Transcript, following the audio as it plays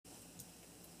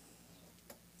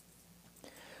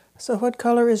So what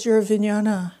color is your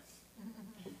vijnana?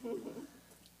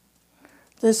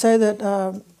 They say that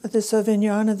this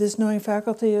vijnana, this knowing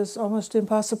faculty, is almost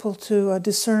impossible to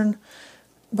discern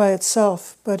by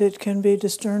itself, but it can be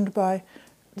discerned by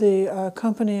the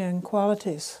accompanying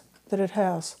qualities that it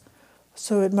has.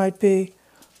 So it might be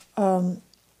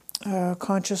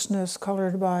consciousness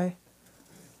colored by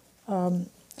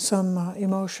some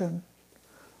emotion,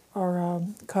 or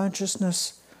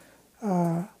consciousness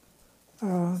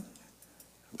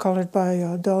colored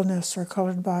by dullness, or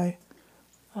colored by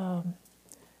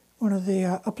one of the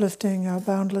uplifting,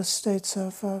 boundless states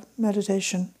of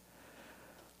meditation.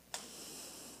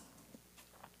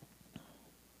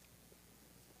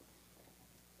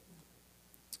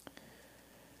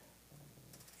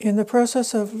 In the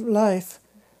process of life,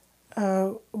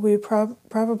 we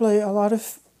probably, a lot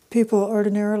of people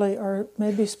ordinarily are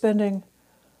maybe spending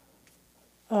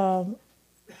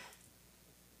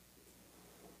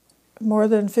more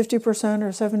than 50% or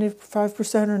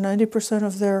 75% or 90%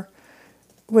 of their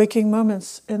waking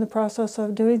moments in the process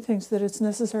of doing things that it's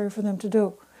necessary for them to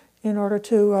do in order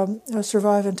to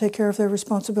survive and take care of their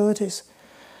responsibilities.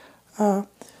 This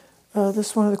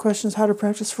is one of the questions: how to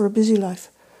practice for a busy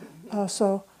life.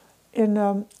 So in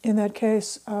that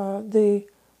case, the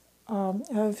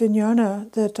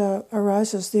vijnana that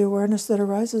arises, the awareness that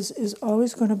arises, is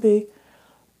always going to be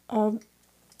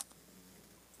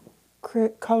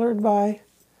colored by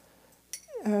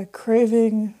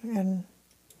craving and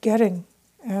getting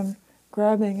and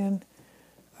grabbing and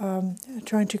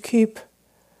trying to keep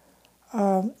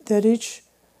that each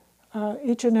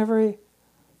and every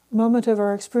moment of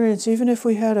our experience, even if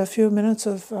we had a few minutes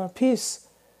of peace,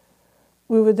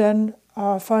 we would then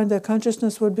find that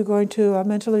consciousness would be going to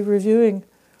mentally reviewing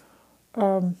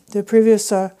the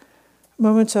previous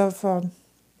moments of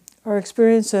our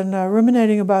experience and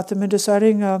ruminating about them and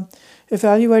deciding,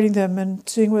 evaluating them and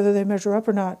seeing whether they measure up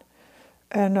or not,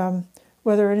 and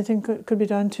whether anything could be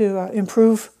done to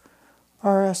improve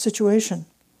our situation.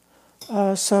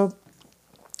 So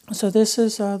this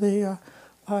is the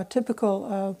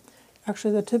typical,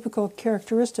 actually the typical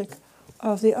characteristic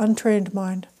of the untrained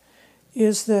mind,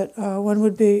 is that one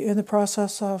would be in the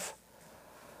process of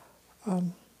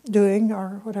doing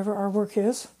whatever our work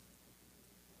is,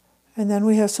 and then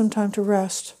we have some time to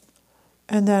rest,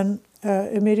 and then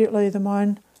immediately the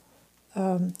mind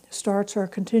starts or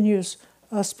continues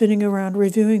spinning around,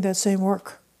 reviewing that same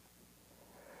work,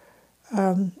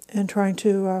 and trying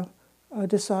to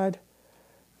decide,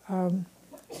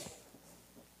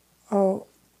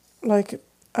 like,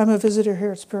 I'm a visitor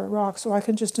here at Spirit Rock, so I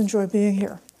can just enjoy being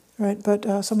here, right?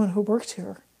 But someone who works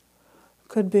here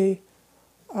could be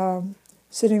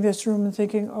sitting in this room and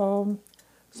thinking, oh,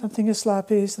 something is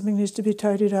sloppy, something needs to be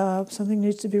tidied up, something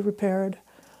needs to be repaired,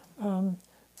 all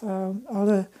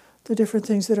the different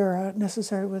things that are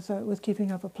necessary with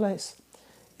keeping up a place.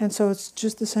 And so it's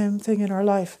just the same thing in our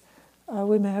life.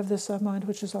 We may have this mind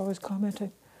which is always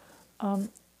commenting.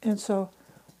 And so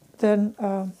then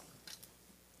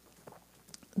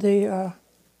the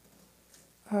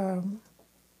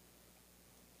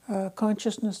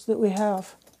consciousness that we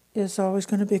have is always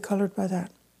going to be colored by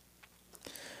that.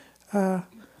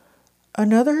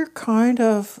 Another kind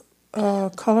of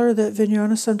color that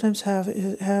vijnana sometimes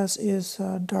has is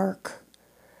dark,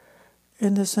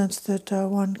 in the sense that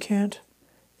one can't,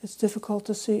 it's difficult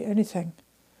to see anything.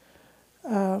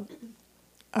 I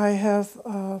have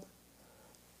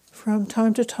from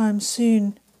time to time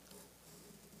seen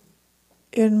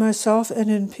in myself and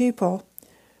in people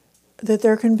that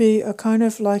there can be a kind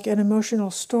of like an emotional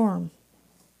storm,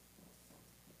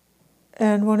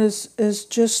 and one is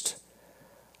just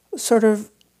sort of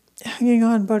hanging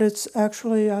on, but it's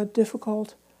actually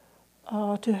difficult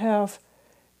to have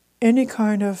any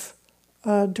kind of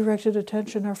directed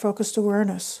attention or focused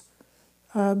awareness,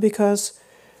 because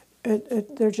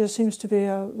there just seems to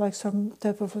be like some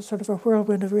type of a sort of a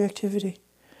whirlwind of reactivity.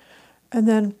 And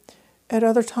then at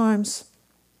other times,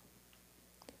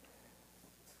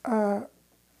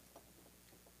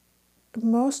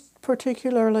 most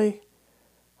particularly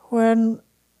when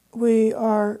we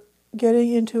are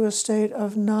getting into a state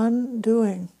of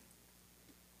non-doing,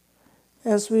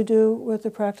 as we do with the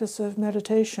practice of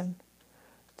meditation.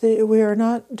 We are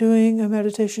not doing a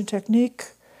meditation technique.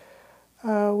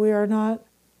 We are not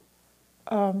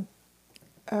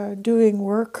doing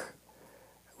work.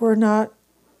 We're not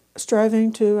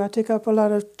striving to tick up a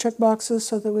lot of check boxes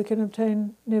so that we can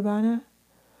obtain nibbana.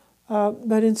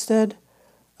 But instead,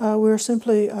 we're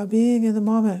simply being in the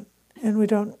moment, and we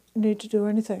don't need to do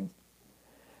anything.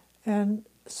 And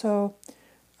so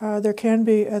there can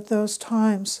be, at those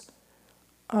times,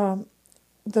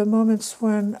 the moments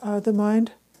when the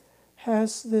mind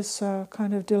has this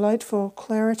kind of delightful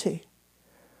clarity,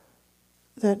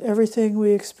 that everything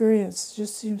we experience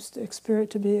just seems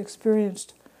to be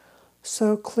experienced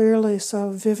so clearly,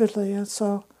 so vividly, and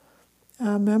so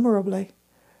memorably.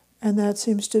 And that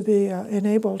seems to be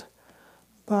enabled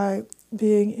by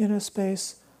being in a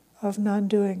space of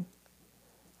non-doing,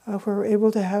 where we're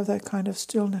able to have that kind of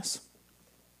stillness.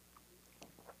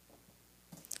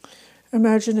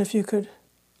 Imagine if you could,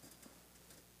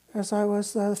 as I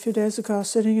was a few days ago,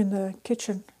 sitting in the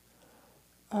kitchen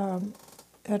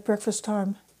at breakfast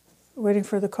time, waiting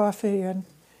for the coffee and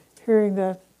hearing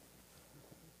the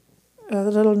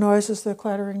little noises, the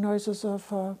clattering noises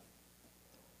of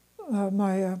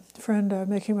my friend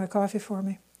making my coffee for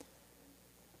me.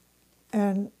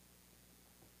 And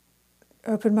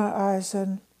open my eyes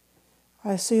and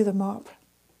I see the mop.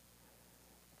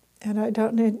 And I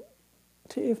don't need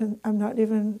to even, I'm not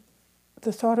even,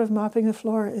 the thought of mopping the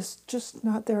floor is just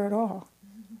not there at all.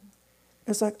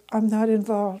 It's like I'm not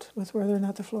involved with whether or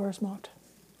not the floor is mopped.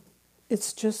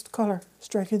 It's just color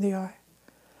striking the eye.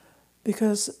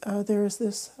 Because there is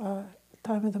this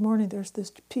time of the morning, there's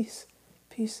this peace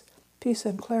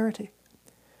and clarity.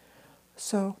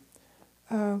 So,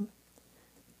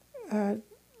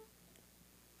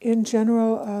 in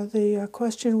general, the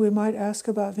question we might ask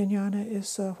about vijnana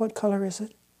is, what color is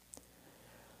it?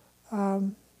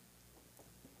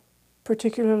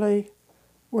 Particularly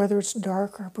whether it's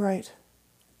dark or bright.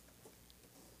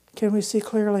 Can we see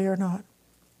clearly or not?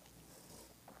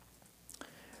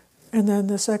 And then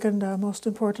the second most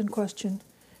important question,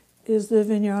 is the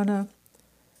vijnana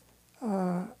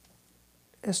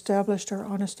established or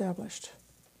unestablished?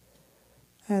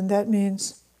 And that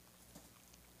means,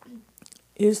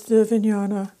 is the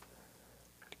vijnana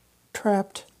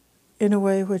trapped in a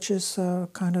way which is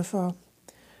kind of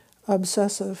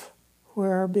obsessive,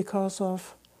 where because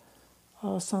of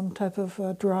some type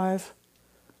of drive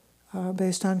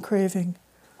based on craving,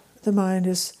 the mind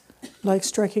is like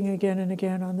striking again and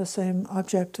again on the same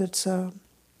object. It's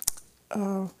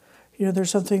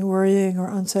there's something worrying or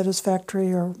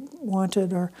unsatisfactory or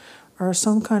wanted or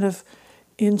some kind of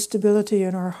instability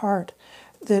in our heart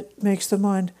that makes the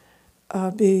mind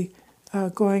be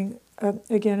going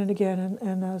again and again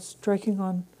and striking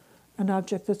on an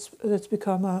object that's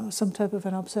become some type of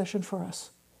an obsession for us.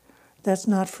 That's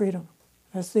not freedom.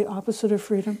 That's the opposite of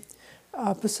freedom,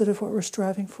 opposite of what we're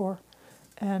striving for.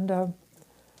 And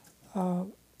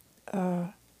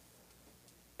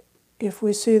if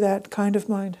we see that kind of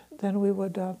mind, then we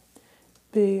would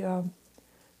be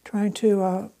trying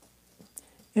to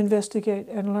investigate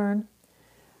and learn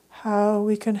how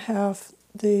we can have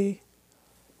the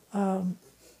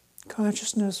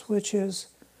consciousness which is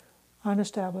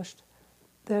unestablished,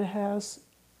 that has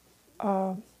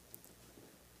the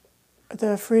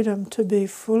freedom to be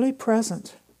fully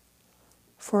present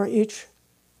for each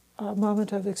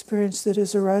moment of experience that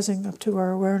is arising up to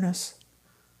our awareness,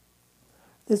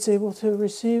 that's able to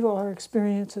receive our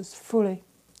experiences fully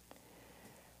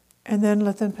and then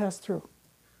let them pass through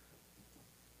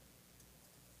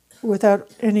without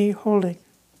any holding.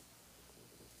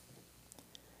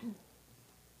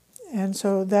 And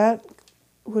so that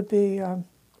would be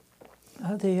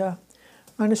the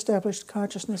unestablished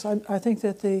consciousness. I think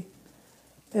that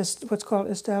what's called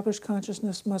established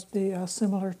consciousness must be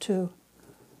similar to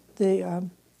the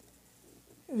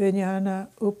vijnana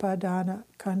upadana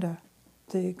khandha,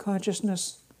 the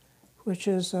consciousness which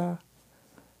is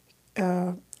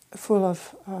full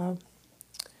of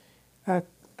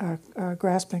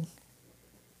grasping,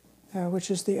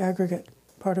 which is the aggregate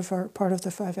part of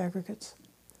the five aggregates.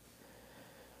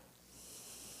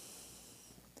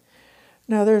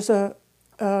 Now, there's the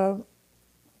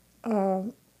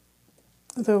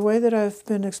way that I've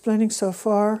been explaining so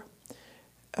far,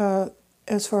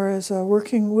 as far as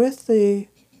working with the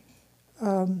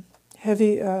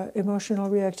heavy emotional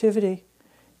reactivity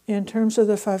in terms of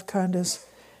the five khandhas,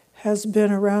 has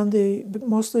been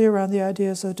mostly around the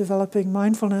ideas of developing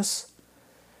mindfulness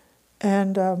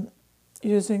and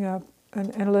using an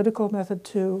analytical method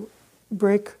to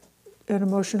break an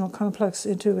emotional complex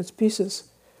into its pieces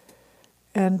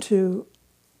and to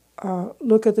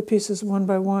look at the pieces one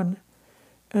by one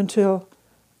until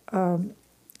as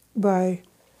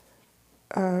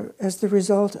the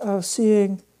result of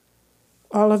seeing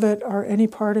all of it or any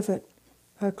part of it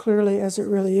clearly as it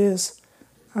really is,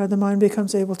 the mind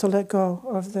becomes able to let go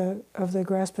of the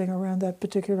grasping around that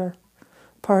particular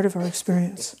part of our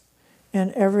experience.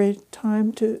 And every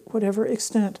time, to whatever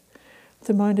extent,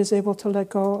 the mind is able to let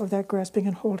go of that grasping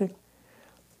and holding,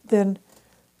 then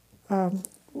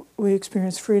we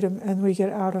experience freedom and we get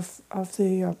out of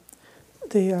the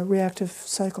reactive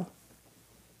cycle.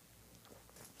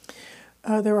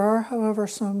 There are, however,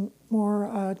 some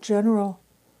more general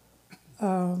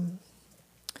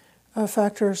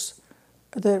factors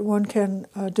that one can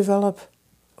develop,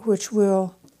 which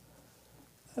will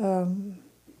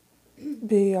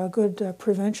be a good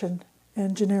prevention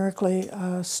and generically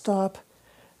stop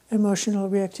emotional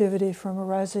reactivity from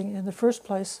arising in the first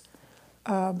place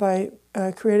by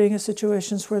creating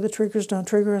situations where the triggers don't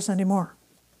trigger us anymore.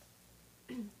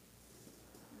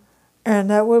 And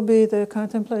that will be the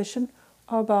contemplation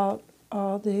about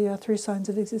the three signs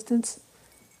of existence,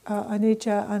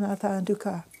 anicca, anatta, and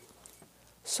dukkha.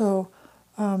 So,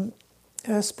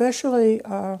 especially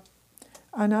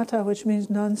anatta, which means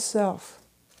non-self.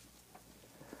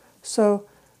 So,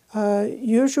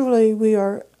 usually we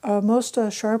are most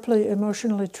sharply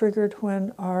emotionally triggered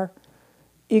when our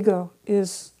ego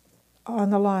is on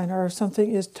the line, or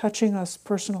something is touching us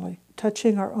personally,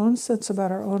 touching our own sense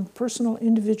about our own personal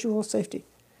individual safety,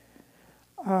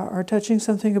 or touching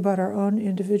something about our own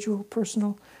individual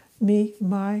personal me,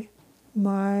 my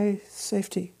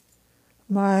safety,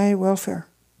 my welfare.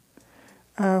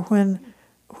 When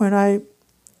I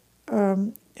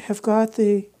have got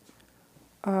a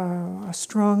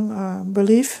strong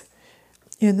belief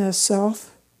in the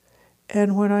self,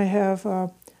 and when I have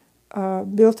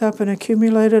built up and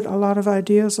accumulated a lot of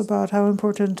ideas about how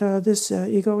important this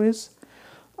ego is,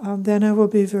 then I will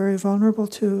be very vulnerable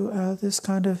to this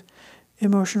kind of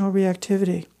emotional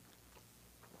reactivity.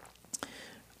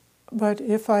 But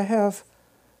if I have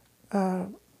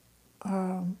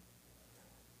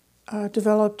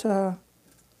developed the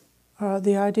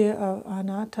idea of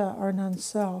anatta, or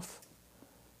non-self,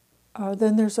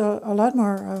 then there's a lot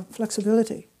more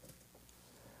flexibility.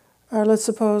 Let's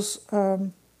suppose,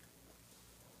 I'm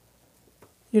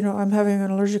having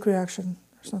an allergic reaction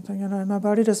or something, and my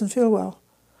body doesn't feel well.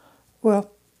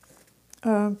 Well,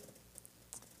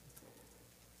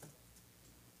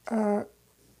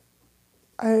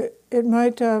 it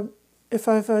might, if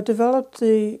I've developed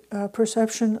the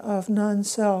perception of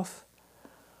non-self,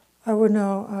 I would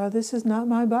know this is not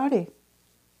my body.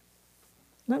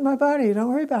 Not my body, don't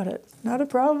worry about it. Not a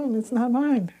problem, it's not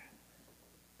mine.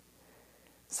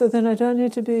 So then I don't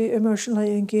need to be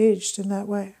emotionally engaged in that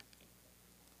way.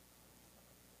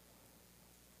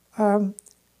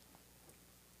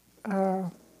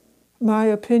 My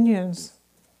opinions,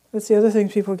 that's the other thing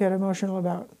people get emotional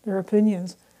about, their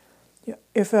opinions.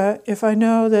 If I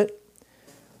know that,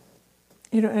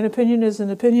 an opinion is an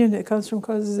opinion, it comes from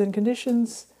causes and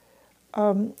conditions,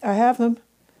 I have them,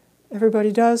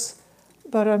 everybody does,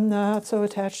 but I'm not so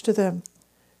attached to them.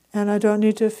 And I don't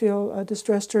need to feel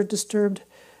distressed or disturbed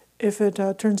if it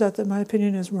turns out that my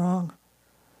opinion is wrong.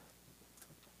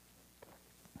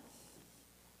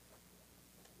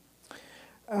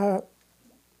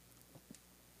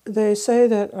 They say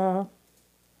that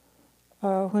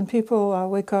when people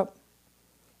wake up,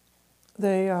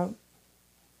 they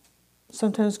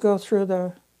sometimes go through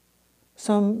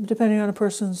depending on a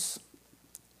person's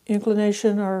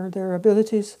inclination or their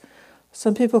abilities,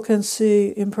 some people can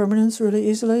see impermanence really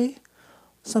easily,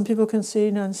 some people can see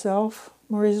non-self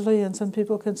more easily, and some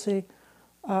people can see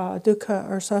dukkha,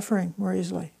 or suffering, more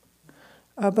easily.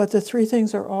 But the three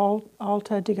things are all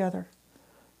tied together.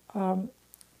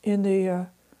 In the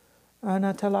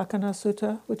Anatta Lakkhana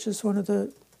Sutta, which is one of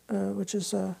the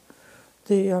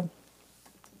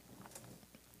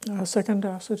second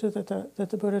sutta that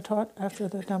the Buddha taught after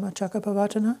the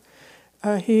Dhammacakkappavattana,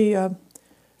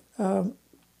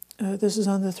 this is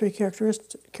on the three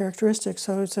characteristics.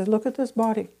 So it said, look at this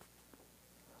body.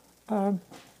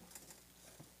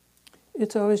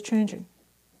 It's always changing.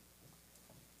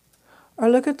 Or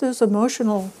look at those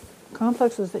emotional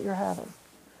complexes that you're having.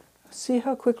 See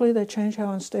how quickly they change,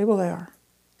 how unstable they are.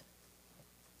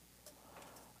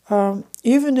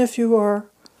 Even if you are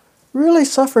really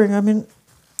suffering,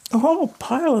 a whole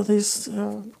pile of these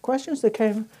questions that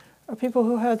came are people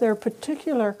who had their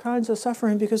particular kinds of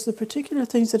suffering because the particular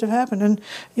things that have happened. And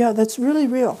yeah, that's really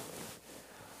real.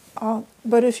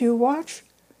 But if you watch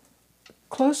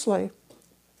closely,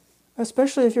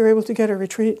 especially if you're able to get a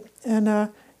retreat, and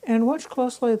watch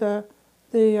closely the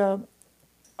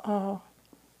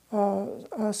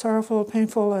sorrowful,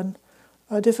 painful, and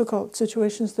difficult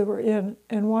situations that we're in,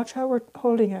 and watch how we're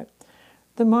holding it.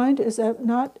 The mind is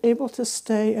not able to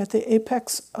stay at the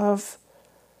apex of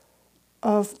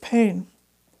pain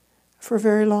for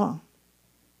very long.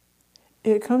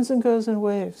 It comes and goes in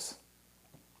waves.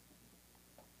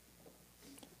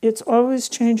 It's always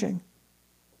changing.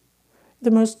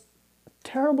 The most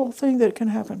terrible thing that can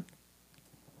happen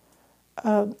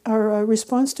our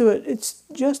response to it, it's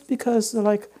just because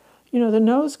the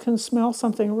nose can smell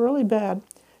something really bad,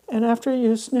 and after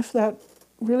you sniff that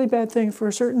really bad thing for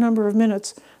a certain number of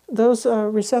minutes, those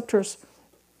receptors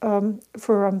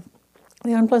for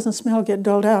the unpleasant smell get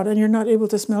dulled out, and you're not able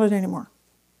to smell it anymore.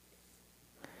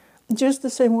 Just the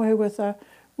same way with our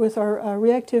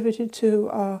reactivity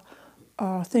to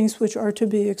things which are to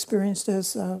be experienced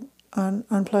as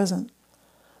unpleasant.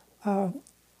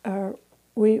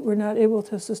 We're not able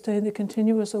to sustain the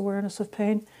continuous awareness of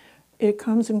pain. It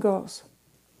comes and goes.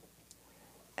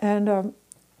 And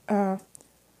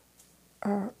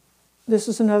this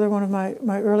is another one of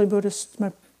my early Buddhist,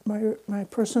 my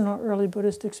personal early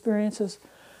Buddhist experiences.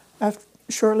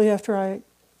 Shortly after I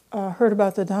heard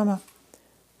about the Dhamma,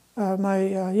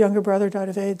 my younger brother died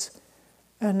of AIDS,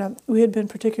 and we had been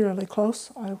particularly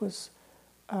close. I was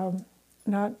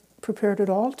not prepared at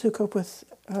all to cope with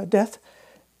death,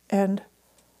 and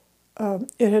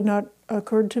it had not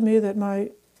occurred to me that my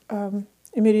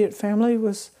immediate family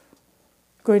was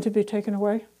going to be taken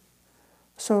away.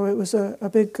 So it was a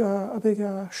big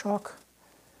shock.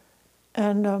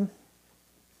 And on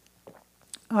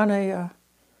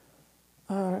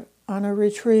a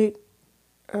retreat,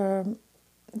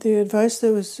 the advice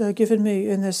that was given me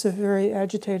in this very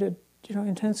agitated,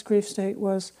 intense grief state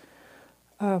was,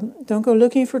 don't go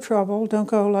looking for trouble, don't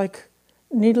go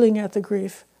needling at the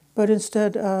grief, but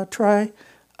instead try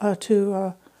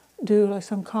to do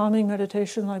some calming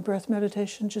meditation, like breath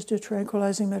meditation, just do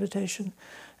tranquilizing meditation.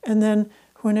 And then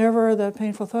whenever the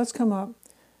painful thoughts come up,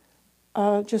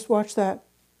 just watch that.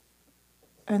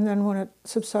 And then when it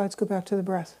subsides, go back to the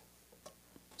breath.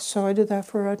 So I did that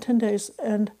for 10 days,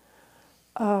 and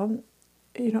I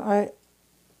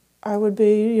would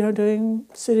be doing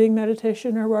sitting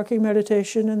meditation or walking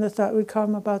meditation, and the thought would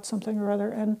come about something or other,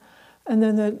 and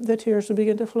then the tears would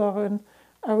begin to flow, and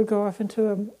I would go off into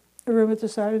a room at the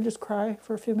side and just cry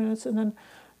for a few minutes, and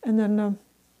then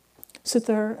sit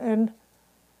there. And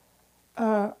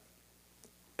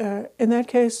in that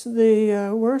case,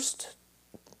 the worst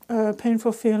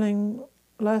painful feeling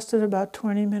lasted about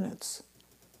 20 minutes.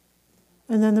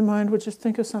 And then the mind would just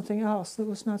think of something else that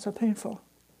was not so painful.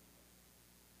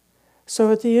 So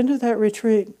at the end of that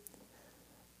retreat,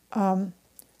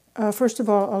 first of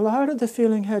all, a lot of the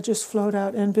feeling had just flowed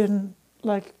out and been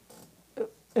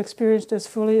experienced as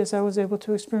fully as I was able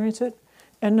to experience it,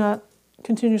 and not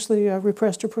continuously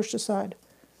repressed or pushed aside,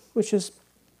 which is,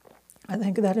 I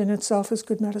think that in itself is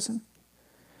good medicine.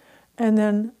 And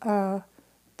then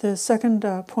the second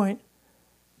point,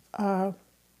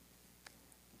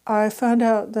 I found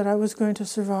out that I was going to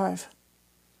survive,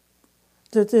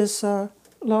 that this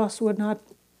loss would not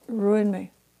ruin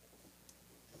me.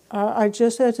 I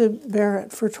just had to bear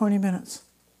it for 20 minutes.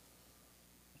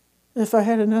 If I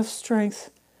had enough strength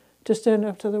to stand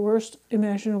up to the worst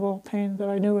imaginable pain that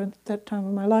I knew at that time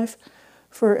of my life,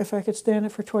 if I could stand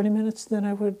it for 20 minutes, then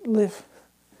I would live.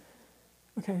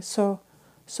 Okay, so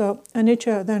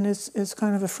anicca then is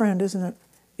kind of a friend, isn't it?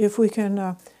 If we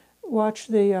can watch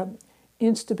the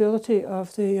instability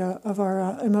of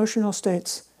our emotional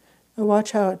states,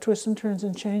 watch how it twists and turns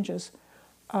and changes,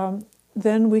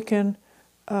 then we can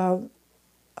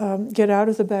get out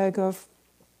of the bag of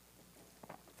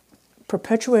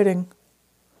perpetuating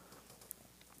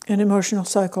an emotional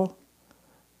cycle,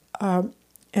 and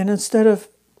instead of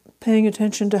paying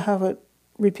attention to how it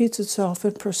repeats itself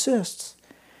and persists,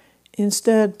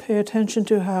 instead pay attention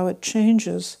to how it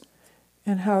changes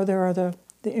and how there are the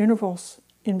intervals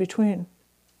in between,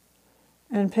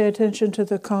 and pay attention to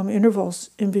the calm intervals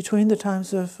in between the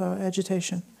times of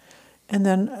agitation, and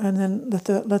then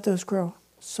let those grow.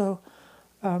 So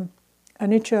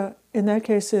anicca in that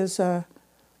case is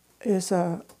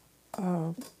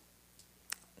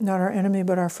not our enemy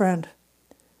but our friend.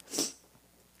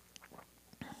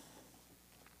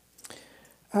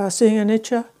 Seeing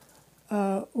anicca,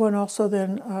 one also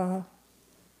then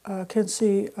can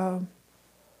see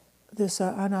this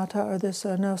anatta, or this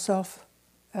no self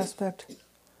aspect.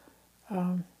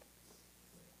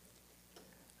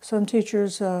 Some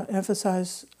teachers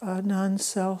emphasize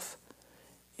non-self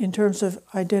in terms of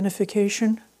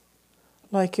identification,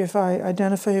 like if I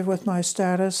identify with my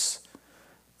status,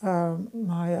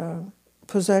 my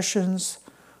possessions,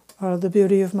 the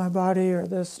beauty of my body or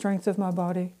the strength of my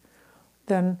body,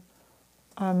 then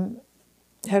I'm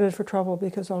headed for trouble,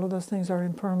 because all of those things are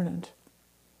impermanent.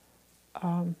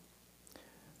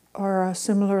 Or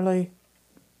similarly,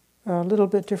 a little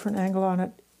bit different angle on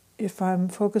it, if I'm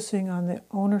focusing on the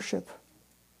ownership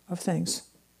of things,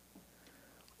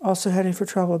 also heading for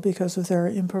trouble because of their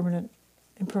impermanent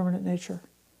nature.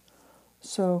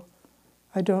 So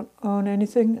I don't own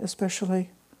anything, especially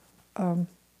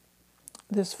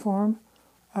this form,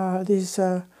 these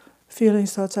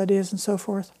feelings, thoughts, ideas, and so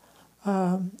forth.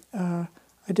 I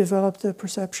develop the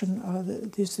perception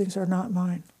that these things are not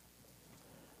mine.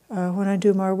 When I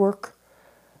do my work,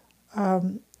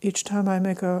 each time I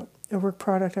make a work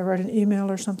product, I write an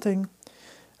email or something,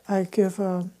 I give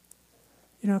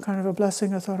kind of a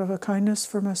blessing, a thought of a kindness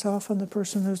for myself and the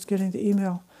person who's getting the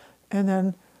email, and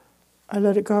then I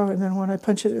let it go, and then when I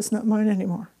punch it, it's not mine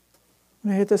anymore.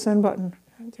 When I hit the send button,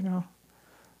 I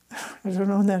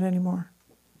don't own that anymore.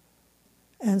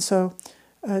 And so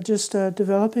just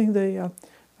developing the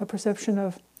a perception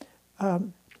of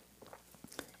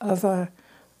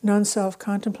non-self,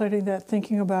 contemplating that,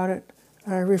 thinking about it,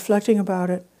 reflecting about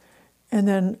it, and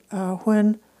then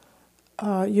when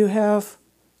you have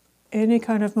any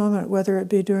kind of moment, whether it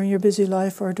be during your busy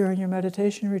life or during your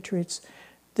meditation retreats,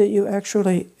 that you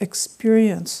actually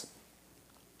experience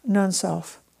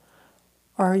non-self,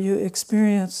 or you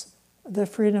experience the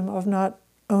freedom of not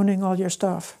owning all your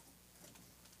stuff,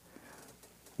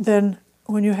 then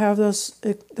when you have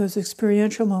those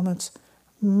experiential moments,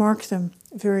 mark them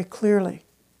very clearly.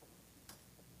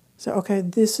 So, okay,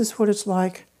 this is what it's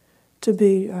like to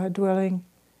be dwelling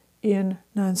in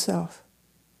non-self.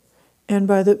 And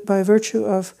by virtue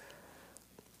of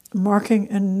marking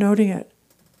and noting it,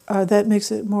 that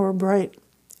makes it more bright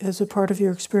as a part of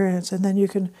your experience, and then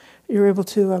you're able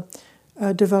to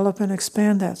develop and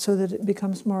expand that so that it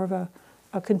becomes more of a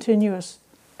continuous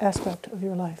aspect of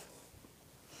your life.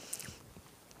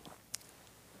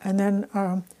 And then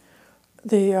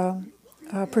the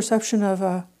perception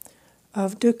of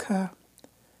dukkha,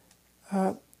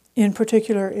 in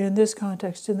particular in this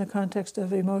context, in the context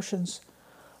of emotions,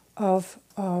 of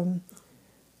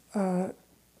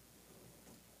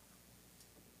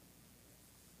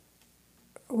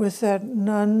with that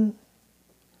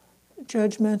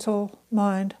non-judgmental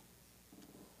mind,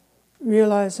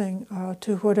 realizing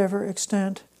to whatever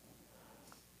extent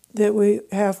that we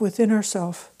have within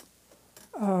ourselves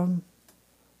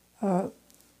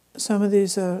some of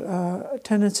these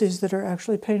tendencies that are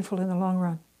actually painful in the long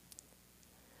run.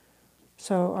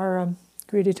 So our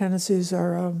greedy tendencies,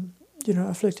 our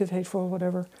afflictive, hateful,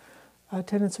 whatever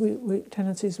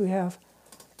tendencies we have,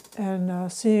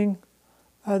 and seeing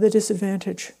the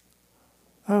disadvantage,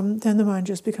 then the mind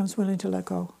just becomes willing to let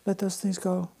go, let those things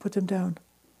go, put them down.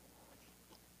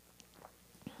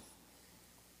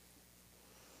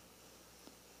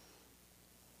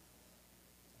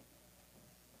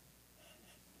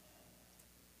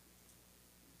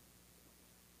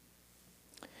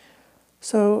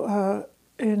 So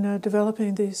in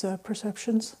developing these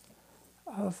perceptions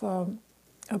of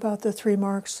about the 3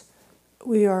 marks,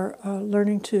 we are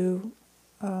learning to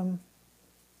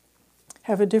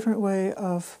have a different way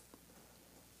of,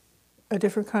 a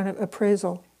different kind of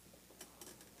appraisal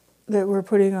that we're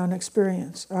putting on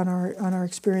experience, on our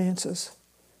experiences.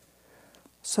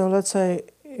 So let's say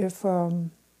if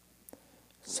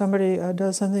somebody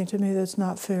does something to me that's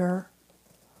not fair,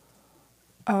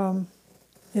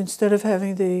 instead of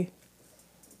having the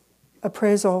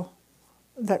appraisal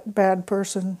that bad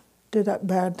person did that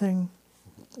bad thing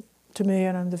to me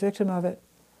and I'm the victim of it,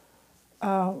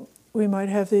 we might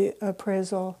have the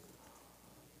appraisal,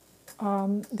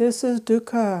 this is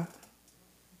dukkha.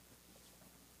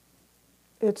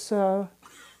 It's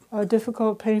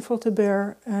difficult, painful to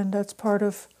bear, and that's part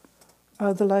of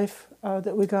the life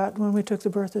that we got when we took the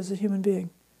birth as a human being,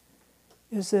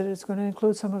 is that it's going to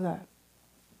include some of that.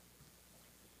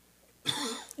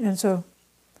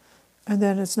 And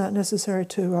then it's not necessary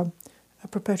to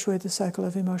perpetuate the cycle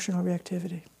of emotional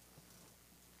reactivity.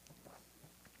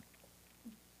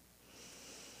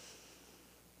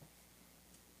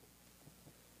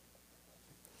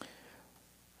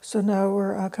 So now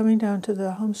we're coming down to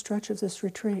the home stretch of this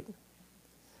retreat.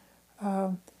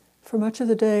 For much of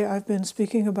the day, I've been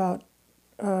speaking about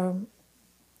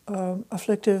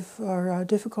afflictive or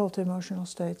difficult emotional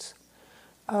states.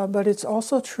 But it's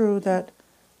also true that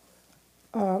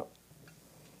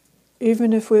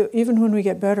even when we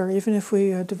get better, even if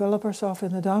we develop ourselves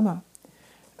in the Dhamma,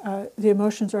 the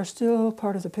emotions are still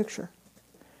part of the picture.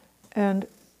 And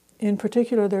in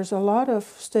particular, there's a lot of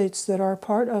states that are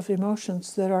part of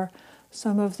emotions that are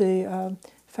some of the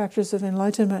factors of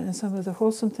enlightenment and some of the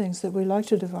wholesome things that we like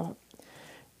to develop.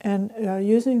 And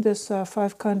using this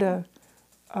 5-khanda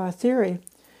theory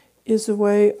is a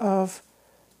way of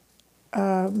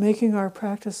making our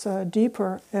practice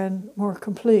deeper and more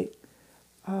complete.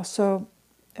 So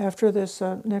after this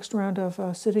next round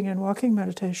of sitting and walking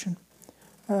meditation,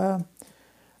 I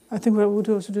think what we'll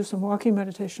do is do some walking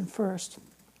meditation first.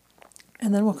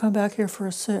 And then we'll come back here for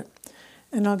a sit.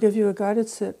 And I'll give you a guided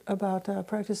sit about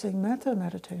practicing metta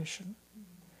meditation.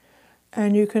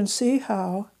 And you can see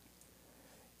how,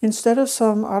 instead of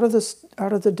some out of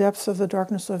the depths of the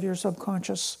darkness of your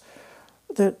subconscious,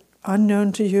 that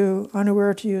unknown to you,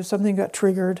 unaware to you, something got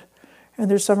triggered,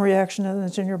 and there's some reaction, and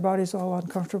it's in your body's all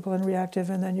uncomfortable and reactive,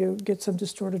 and then you get some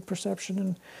distorted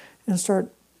perception and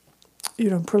start,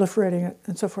 proliferating it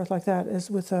and so forth like that, as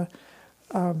with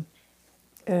an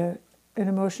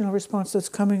emotional response that's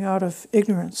coming out of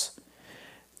ignorance.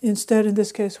 Instead, in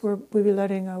this case, we'll be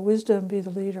letting wisdom be the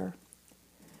leader,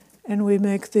 and we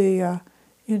make the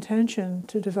intention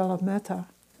to develop metta.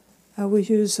 We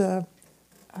use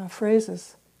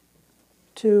phrases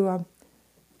to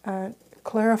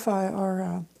clarify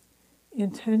our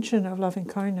intention of loving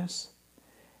kindness.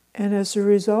 And as a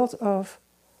result of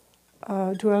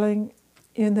dwelling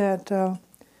in that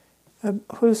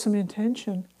wholesome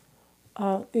intention,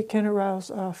 it can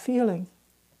arouse feeling,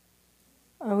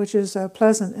 which is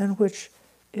pleasant and which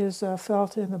is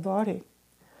felt in the body.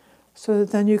 So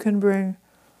that then you can bring,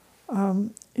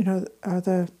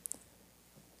 the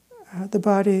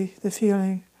body, the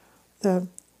feeling, the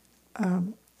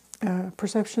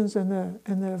perceptions and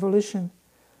the volition,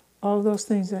 all of those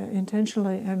things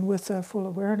intentionally and with full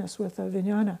awareness, with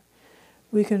vijnana,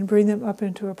 we can bring them up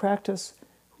into a practice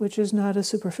which is not a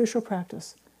superficial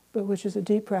practice, but which is a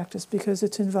deep practice because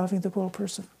it's involving the whole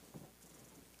person.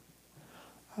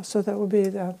 So that will be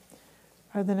the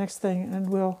next thing, and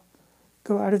we'll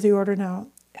go out of the order now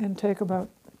and take about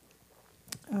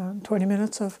 20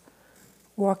 minutes of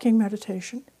walking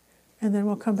meditation, and then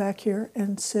we'll come back here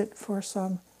and sit for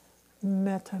some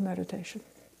metta meditation.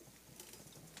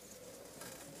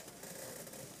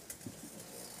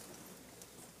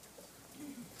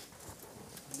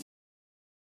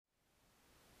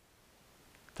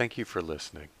 Thank you for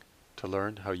listening. To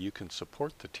learn how you can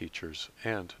support the teachers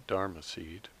and Dharma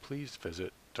Seed, please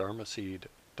visit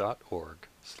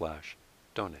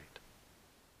dharmaseed.org/donate.